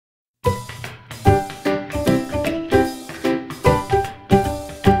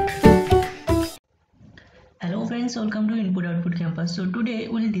friends, welcome to Input Output Campus. So today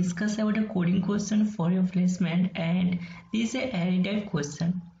we'll discuss about a coding question for your placement, and this is a array type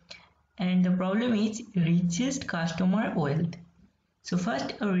question. And the problem is richest customer wealth. So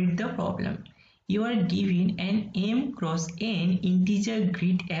first read the problem. You are given an m cross n integer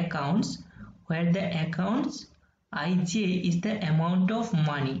grid accounts where the accounts ij is the amount of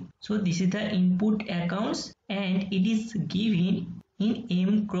money. So this is the input accounts and it is given in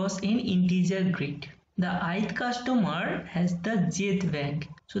m cross n integer grid. The ith customer has the jth bank.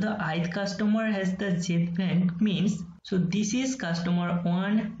 So the ith customer has the jth bank means, so this is customer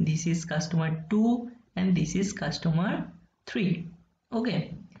 1, this is customer 2 and this is customer 3.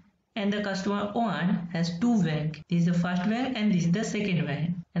 Okay. And the customer 1 has 2 bank. This is the first bank and this is the second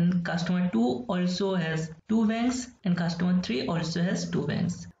bank. And customer 2 also has 2 banks and customer 3 also has 2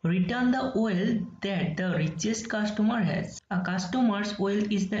 banks. Return the wealth that the richest customer has. A customer's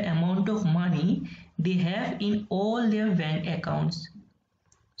wealth is the amount of money they have in all their bank accounts.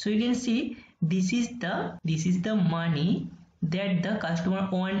 So you can see this is the money that the customer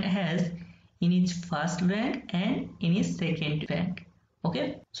 1 has in its first bank and in its second bank.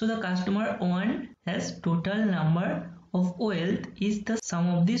 Okay, so the customer 1 has total number of wealth is the sum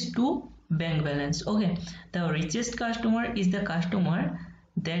of these two bank balance. Okay, the richest customer is the customer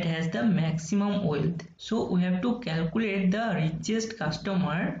that has the maximum wealth. So we have to calculate the richest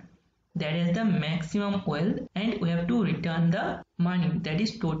customer that has the maximum wealth and we have to return the money, that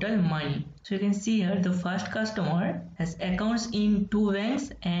is total money. So you can see here the first customer has accounts in 2 banks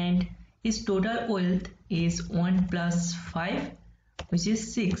and his total wealth is 1 plus 5, which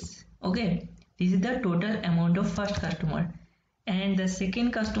is 6. Okay, this is the total amount of first customer, and the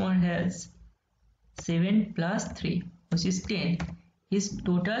second customer has 7 plus 3, which is 10. His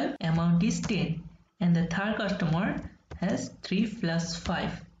total amount is 10, and the third customer has 3 plus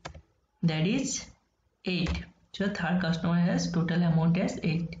 5, that is 8. So the third customer has total amount as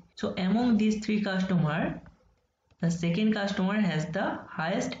 8. So among these 3 customers, the second customer has the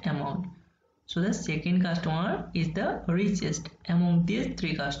highest amount. So the second customer is the richest among these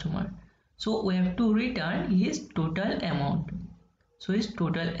 3 customers. So we have to return his total amount. So his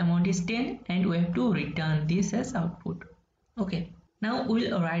total amount is 10 and we have to return this as output. Okay. Now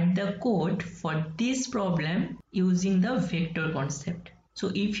we'll write the code for this problem using the vector concept.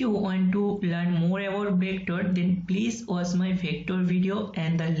 So if you want to learn more about vector, then please watch my vector video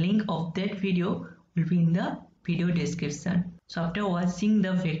and the link of that video will be in the video description. So after watching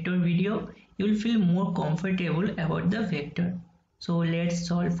the vector video, you will feel more comfortable about the vector. So let's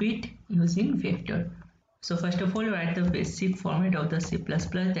solve it using vector. So first of all, write the basic format of the C++,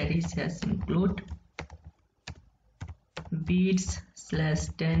 that is as include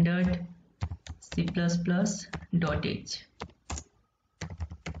bits/standard C++.h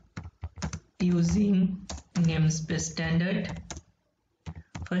using namespace standard.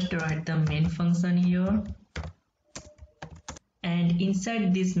 First write the main function here, and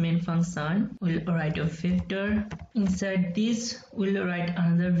inside this main function we'll write a vector. Inside this we'll write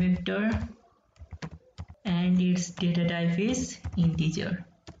another vector and its data type is integer.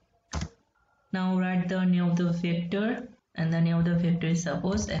 Now write the name of the vector, and the name of the vector is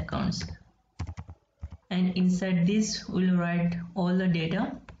suppose accounts, and inside this we'll write all the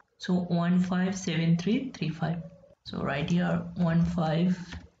data. So 157335. So write here 15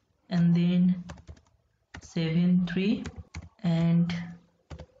 and then 73 and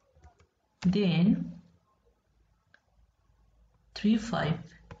then 35.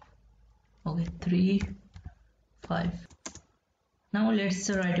 Okay, 35. Now let's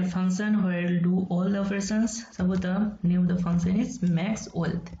write a function where we'll do all the operations. Suppose the name of the function is max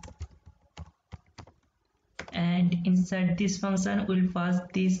wealth, and inside this function we'll pass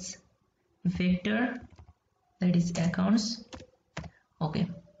this vector, that is accounts. Okay,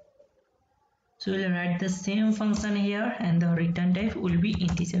 so we'll write the same function here and the return type will be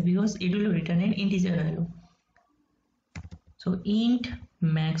integer because it will return an integer value. So int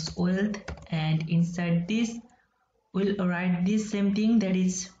max wealth, and inside this we'll write this same thing, that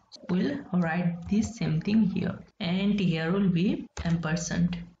is we'll write this same thing here, and here will be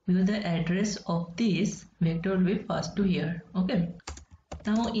ampersand because the address of this vector will be passed to here. Okay,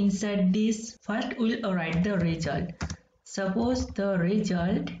 now inside this first we'll write the result. Suppose the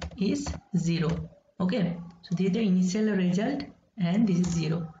result is 0. Okay, so this is the initial result and this is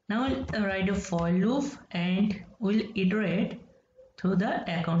 0. Now we'll write a for loop and we'll iterate through the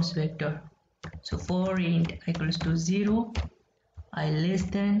accounts vector. So for int equals to 0, I less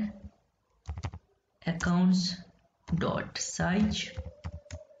than accounts dot size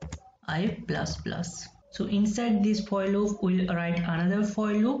I plus plus. So inside this for loop we'll write another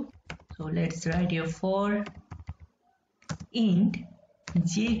for loop. So let's write here for int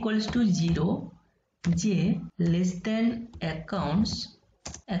j equals to 0, j less than accounts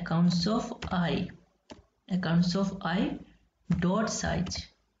of I dot size.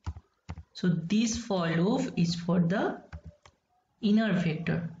 So this for loop is for the inner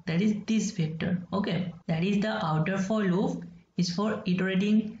vector, that is this vector. Okay, that is the outer for loop is for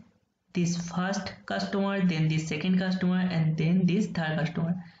iterating this first customer, then this second customer, and then this third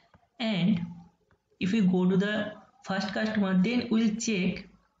customer. And if we go to the first customer, then we'll check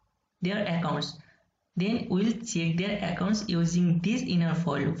their accounts. Then we'll check their accounts using this inner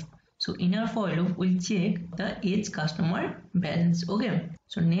for loop. So inner for loop will check the each customer balance. Okay.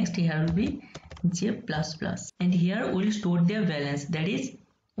 So next here will be j plus plus, and here we'll store their balance, that is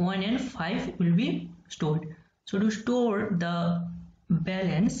 1 and 5 will be stored. So to store the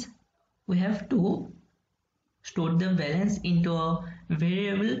balance, we have to store the balance into a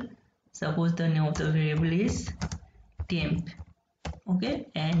variable. Suppose the name of the variable is temp. Okay,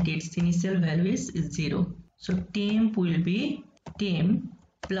 and its initial value is 0. So temp will be temp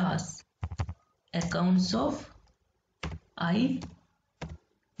plus accounts of ij.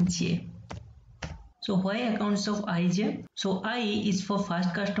 So why accounts of ij? So I is for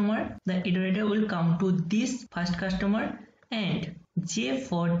first customer, the iterator will come to this first customer, and j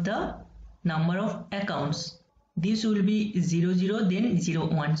for the number of accounts. This will be 0 0, then 0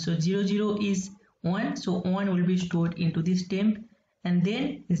 1. So 0 0 is 1, so 1 will be stored into this temp, and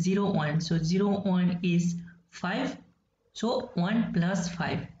then 0 1. So 0 1 is 5, so 1 plus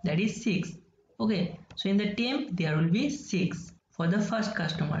 5, that is 6. Okay, so in the temp there will be 6 for the first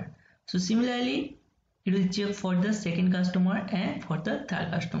customer. So similarly it will check for the second customer and for the third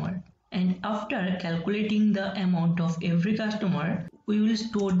customer. And after calculating the amount of every customer, we will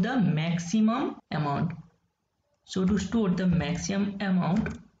store the maximum amount. So to store the maximum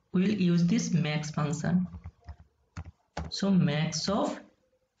amount, we will use this max function. So max of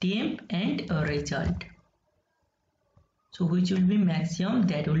temp and a result. So which will be maximum,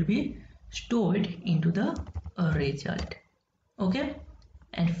 that will be stored into the result. Okay,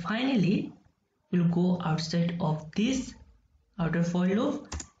 and finally we'll go outside of this outer for loop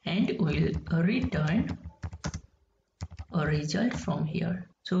and we'll return a result from here.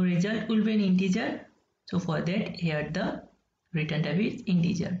 So result will be an integer. So for that, here the return type is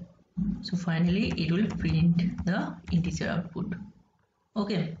integer. So finally it will print the integer output.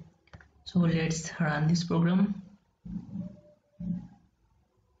 Okay, so let's run this program.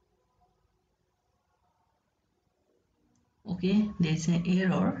 Okay, there is an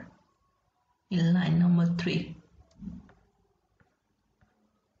error in line number 3.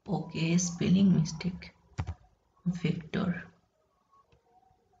 Okay, spelling mistake, vector.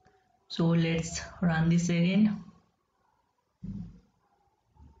 So let's run this again,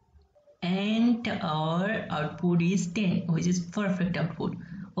 and our output is 10, which is perfect output.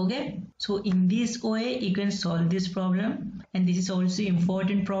 Okay, so in this way you can solve this problem, and this is also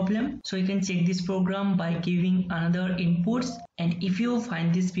important problem. So you can check this program by giving another inputs. And if you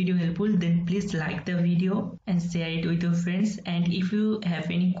find this video helpful, then please like the video and share it with your friends. And if you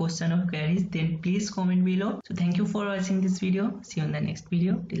have any question or queries, then please comment below. So thank you for watching this video. See you in the next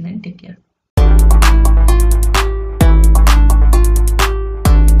video. Till then, take care.